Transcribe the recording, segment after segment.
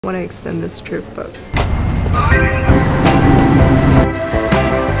I want to extend this trip, but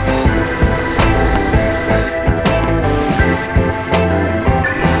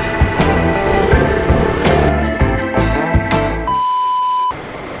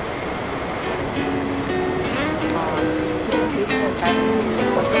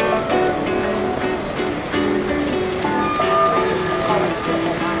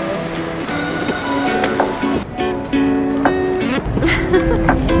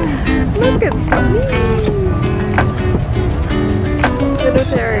look, it's me!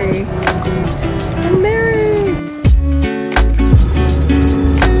 Yagalterry. And Mary!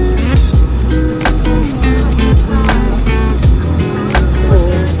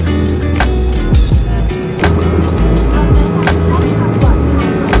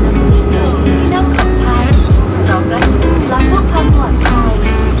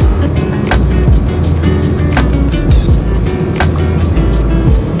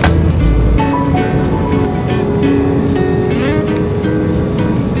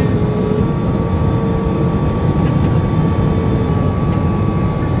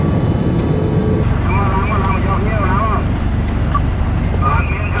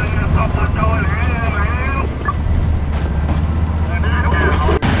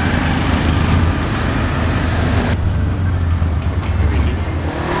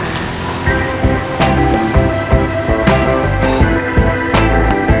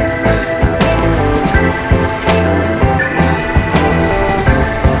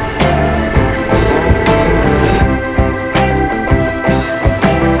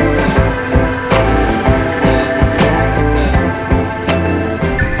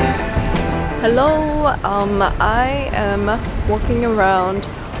 Hello, I am walking around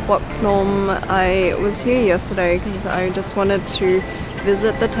Wat Phnom. I was here yesterday because I just wanted to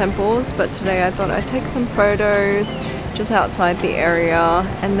visit the temples, but today I thought I'd take some photos just outside the area,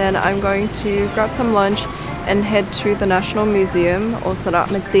 and then I'm going to grab some lunch and head to the National Museum or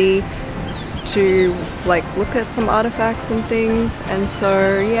Sarat Mati to like look at some artifacts and things. And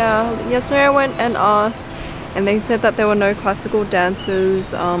so yeah, yesterday I went and asked, and they said that there were no classical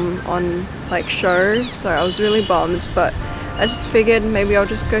dances on like show, so I was really bummed, but I just figured maybe I'll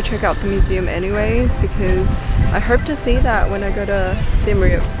just go check out the museum anyways, because I hope to see that when I go to Siem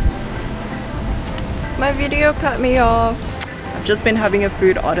Reap. My video cut me off. I've just been having a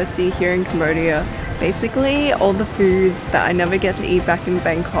food odyssey here in Cambodia. Basically all the foods that I never get to eat back in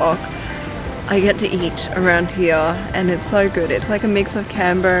Bangkok, I get to eat around here, and it's so good. It's like a mix of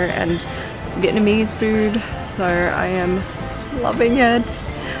Cambo and Vietnamese food, so I am loving it.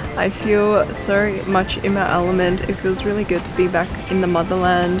 I feel so much in my element. It feels really good to be back in the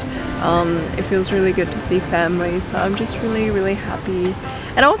motherland. It feels really good to see family, so I'm just really happy.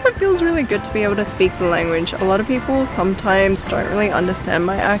 And it also feels really good to be able to speak the language. A lot of people sometimes don't really understand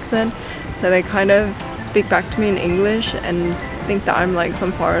my accent, so they kind of speak back to me in English and think that I'm like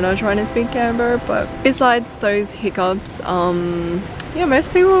some foreigner trying to speak Cambo. But besides those hiccups, yeah,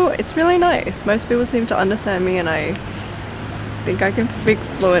 most people, it's really nice. Most people seem to understand me, and I think I can speak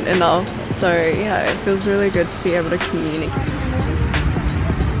fluent enough. So yeah, it feels really good to be able to communicate.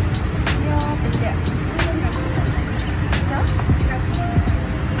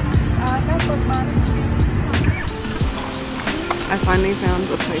 I finally found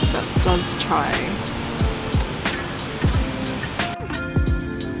a place that does chai.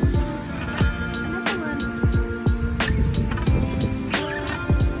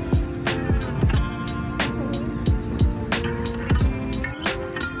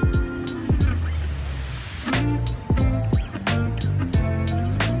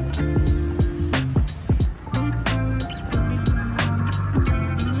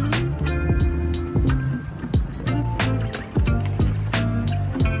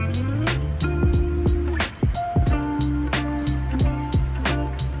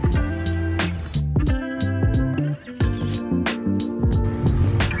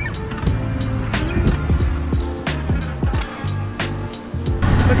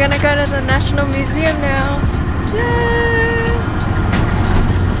 We're gonna go to the National Museum now. Yay!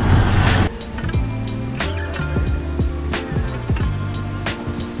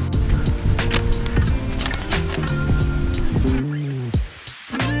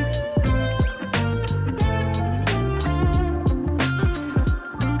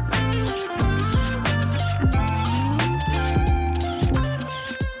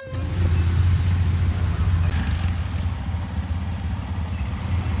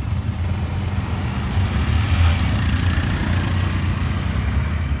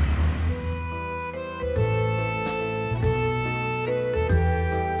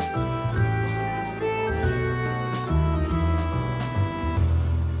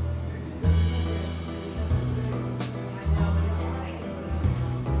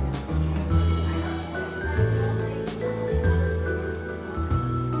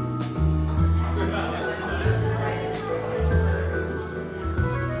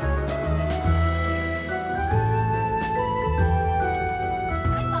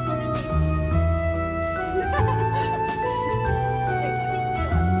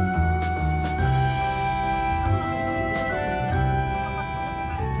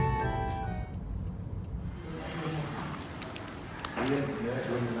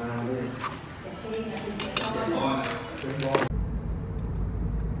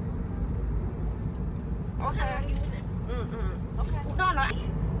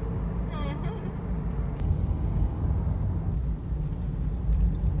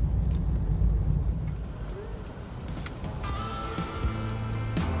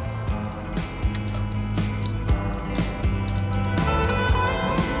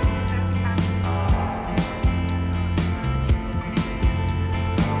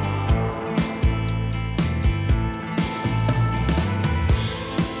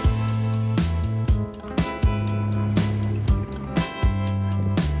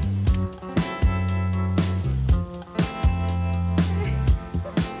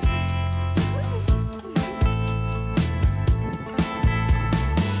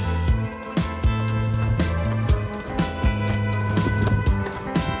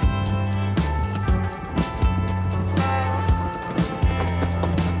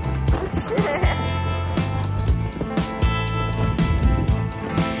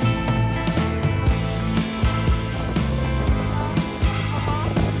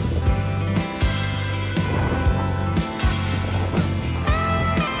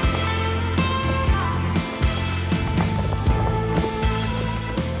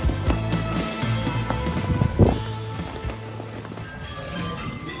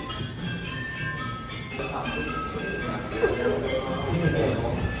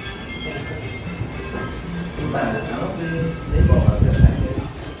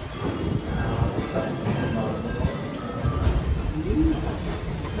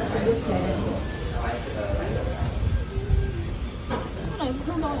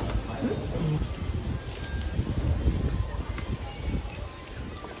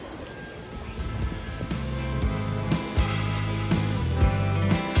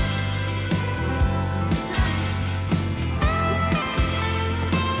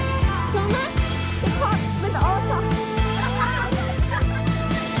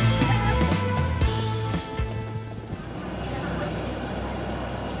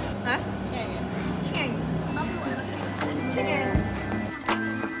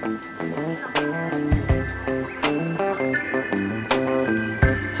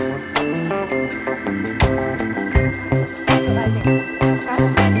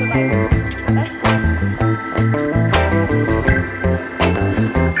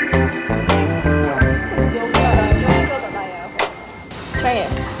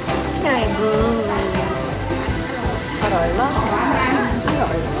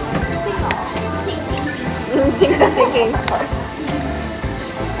 진짜 찡찡.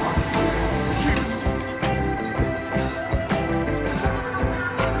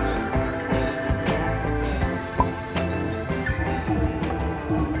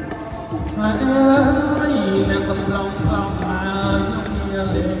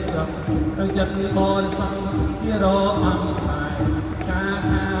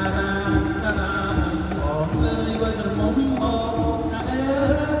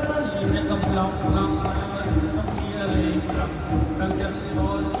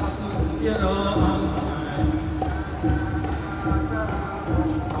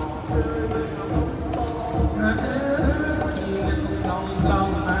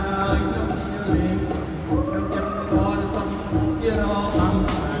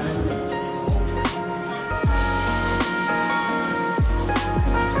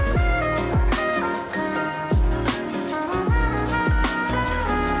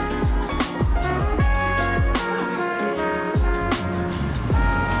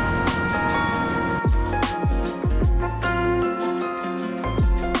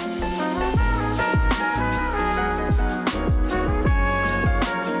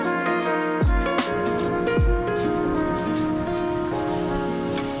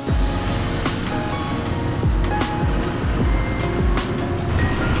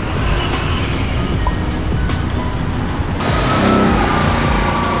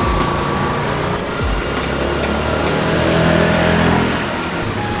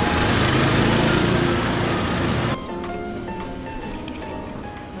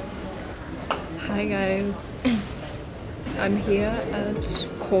 Hi guys, I'm here at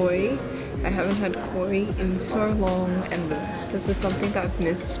Koi. I haven't had Koi in so long and this is something that I've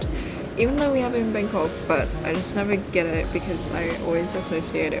missed even though we have it in Bangkok, but I just never get it because I always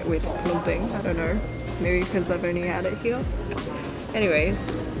associate it with Phnom Penh. I don't know, maybe because I've only had it here. Anyways,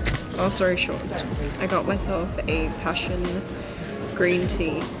 long story short, I got myself a passion green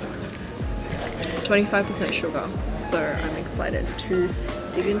tea, 25% sugar, so I'm excited to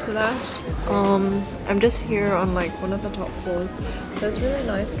dig into that. I'm just here on like one of the top floors, so it's really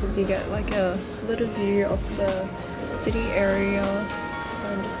nice because you get like a little view of the city area. So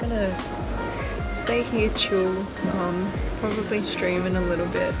I'm just gonna stay here, chill, probably stream in a little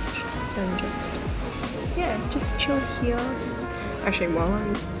bit and just chill here. Actually, while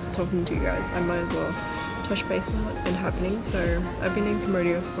I'm talking to you guys, I might as well touch base on what's been happening. So I've been in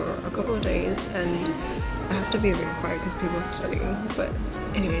Cambodia for a couple of days and I have to be a bit quiet because people are studying, but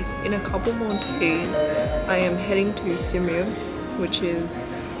anyways, in a couple more days I am heading to Siem Reap, which is,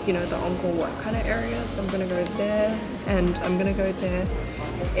 you know, the Angkor Wat kind of area. So I'm gonna go there, and I'm gonna go there.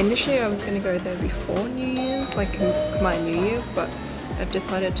 Initially I was gonna go there before New Year's, like Khmer New Year, but I've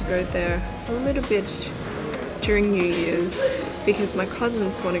decided to go there a little bit during New Year's because my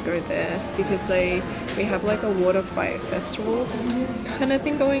cousins want to go there because we have like a water fight festival kind of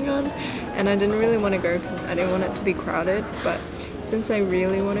thing going on, and I didn't really want to go because I didn't want it to be crowded, but since they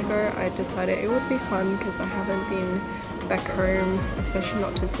really want to go, I decided it would be fun because I haven't been back home, especially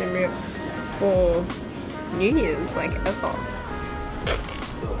not to Siem Reap, for New Year's like ever.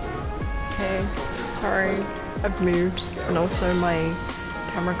 Okay, sorry, I've moved and also my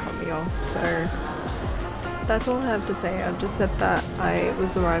camera cut me off, so that's all I have to say. I've just said that I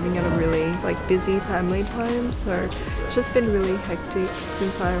was arriving at a really like busy family time, so it's just been really hectic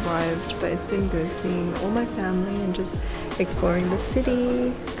since I arrived, but it's been good seeing all my family and just exploring the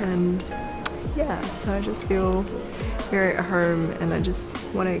city, and yeah, so I just feel very at home and I just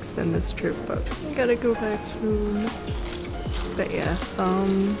want to extend this trip, but I gotta go back soon. But yeah,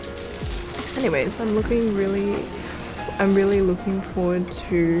 Anyways, I'm really looking forward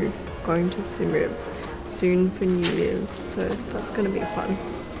to going to Siem Reap soon for New Year's, so that's gonna be fun.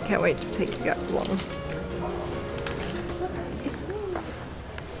 Can't wait to take you guys along. It's me.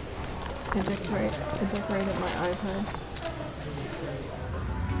 I decorated my iPad.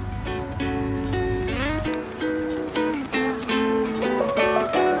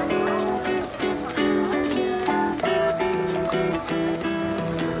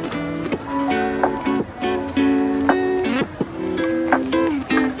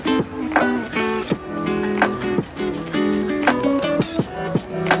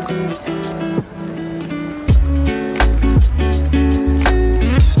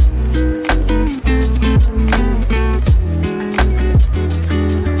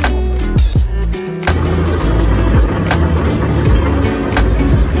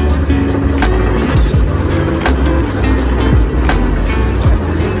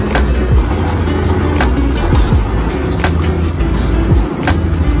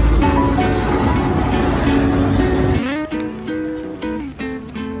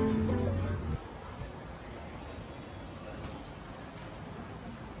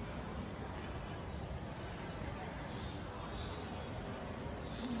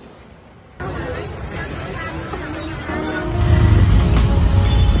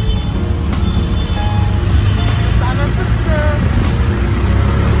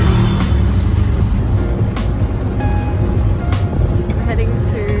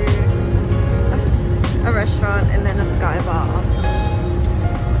 And then a sky bar afterwards.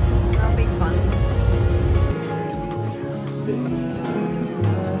 So that'll be fun.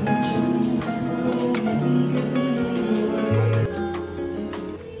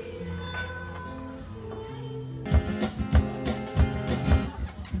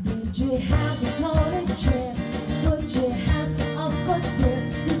 Would you have a pony chair? Would you have some of us here?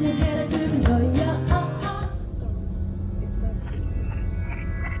 Did you get a good know ya?